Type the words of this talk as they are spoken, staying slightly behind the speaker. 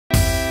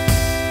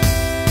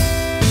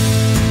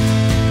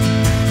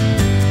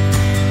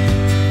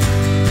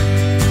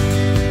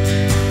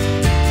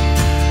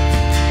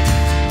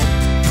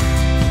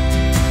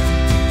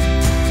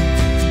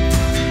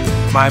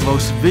My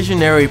most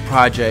visionary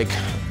project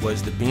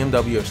was the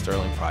BMW of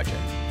Sterling project.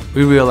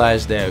 We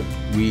realized that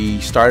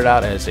we started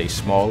out as a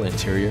small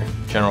interior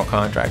general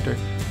contractor.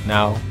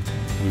 Now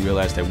we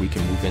realize that we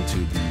can move into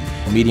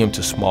the medium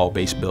to small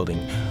base building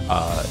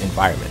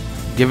environment.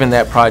 Given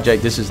that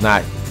project, this is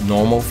not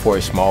normal for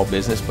a small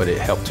business, but it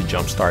helped to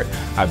jumpstart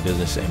our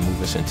business and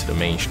move us into the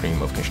mainstream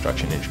of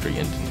construction industry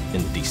in the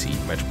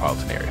DC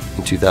metropolitan area.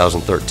 In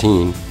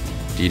 2013,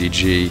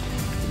 DDG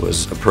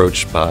was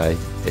approached by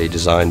a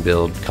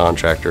design-build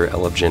contractor,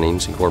 LF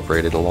Jennings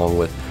Incorporated, along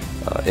with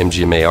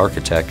MGMA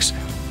Architects,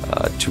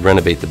 to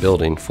renovate the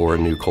building for a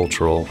new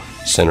cultural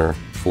center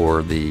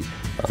for the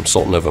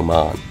Sultan of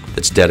Oman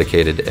that's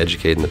dedicated to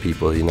educating the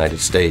people of the United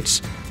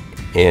States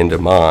and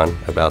Oman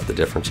about the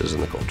differences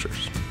in the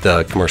cultures.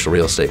 The commercial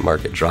real estate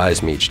market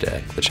drives me each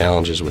day. The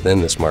challenges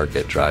within this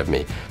market drive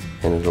me,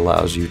 and it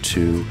allows you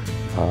to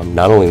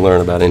not only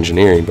learn about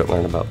engineering, but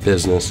learn about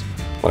business,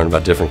 learn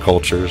about different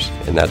cultures,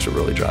 and that's what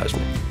really drives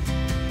me.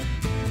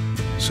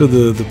 So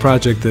the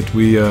project that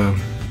we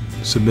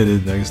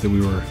submitted, I guess that we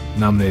were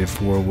nominated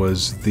for,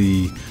 was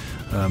the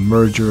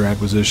merger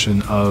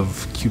acquisition of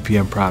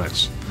QPM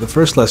Products. The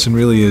first lesson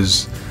really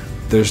is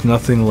there's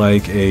nothing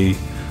like a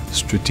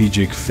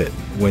strategic fit.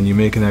 When you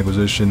make an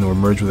acquisition or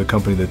merge with a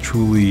company that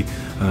truly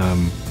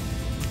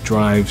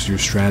drives your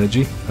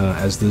strategy,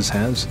 as this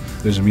has,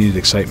 there's immediate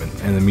excitement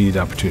and immediate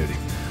opportunity.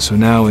 So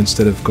now,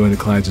 instead of going to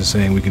clients and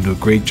saying, we can do a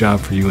great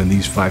job for you in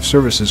these 5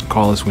 services,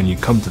 call us when you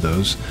come to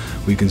those,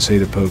 we can say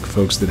to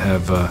folks that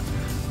have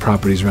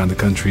properties around the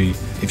country,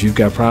 if you've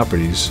got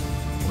properties,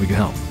 we can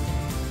help.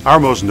 Our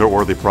most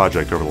noteworthy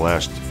project over the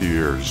last few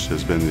years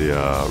has been the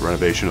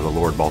renovation of the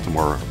Lord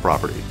Baltimore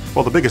property.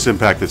 Well, the biggest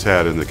impact it's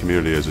had in the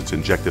community is it's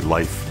injected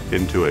life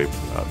into a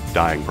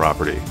dying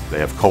property. They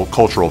have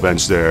cultural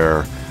events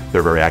there.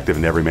 They're very active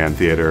in the Everyman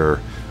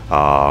Theater.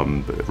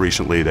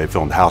 Recently they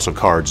filmed House of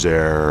Cards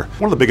there.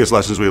 One of the biggest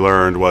lessons we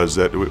learned was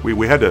that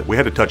we had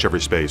to touch every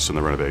space in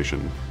the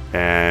renovation.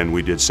 And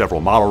we did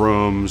several model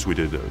rooms, we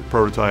did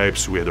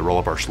prototypes, we had to roll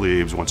up our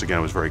sleeves. Once again,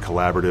 it was very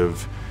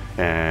collaborative.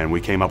 And we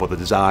came up with a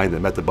design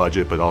that met the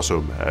budget, but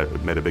also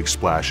made a big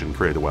splash and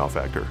created a wow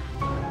factor.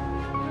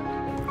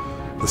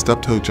 The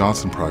Steptoe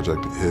Johnson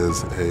project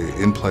is an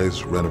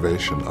in-place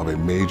renovation of a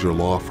major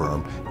law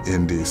firm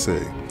in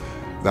DC.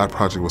 That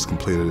project was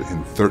completed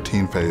in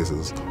 13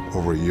 phases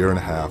over a year and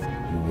a half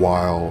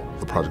while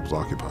the project was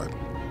occupied.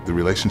 The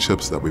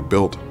relationships that we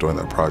built during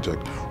that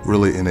project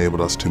really enabled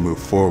us to move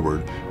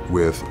forward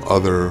with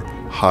other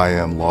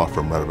high-end law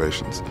firm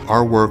renovations.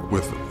 Our work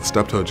with the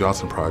Steptoe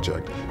Johnson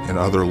project and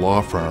other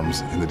law firms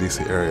in the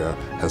DC area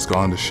has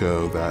gone to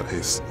show that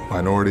a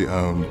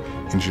minority-owned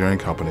engineering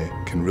company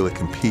can really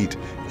compete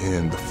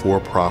in the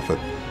for-profit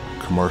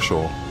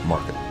commercial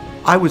market.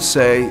 I would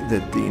say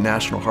that the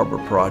National Harbor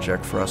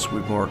project for us,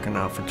 we've been working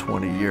on for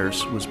 20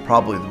 years, was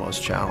probably the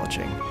most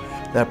challenging.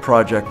 That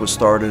project was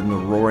started in the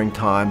roaring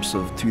times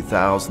of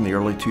 2000, the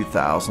early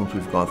 2000s.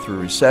 We've gone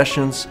through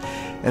recessions,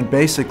 and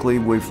basically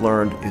we've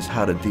learned is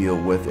how to deal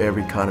with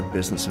every kind of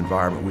business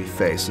environment we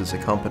face as a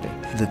company.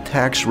 The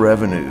tax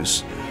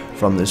revenues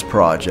from this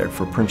project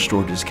for Prince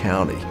George's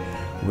County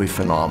will be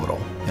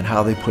phenomenal, and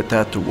how they put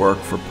that to work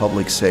for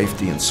public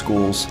safety and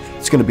schools.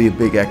 It's going to be a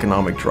big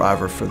economic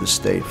driver for the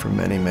state for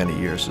many, many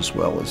years, as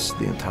well as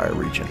the entire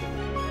region.